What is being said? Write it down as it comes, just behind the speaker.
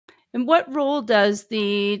And what role does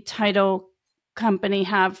the title company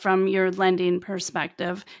have from your lending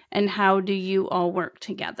perspective, and how do you all work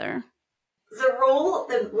together?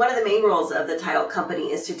 One of the main roles of the title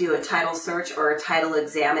company is to do a title search or a title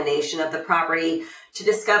examination of the property to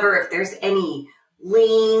discover if there's any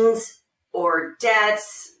liens or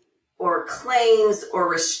debts or claims or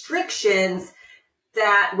restrictions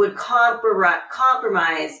that would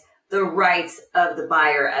compromise the rights of the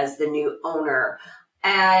buyer as the new owner.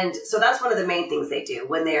 And so that's one of the main things they do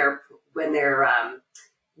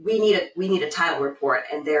we need a title report,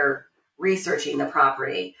 and they're researching the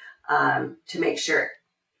property to make sure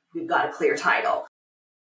we've got a clear title.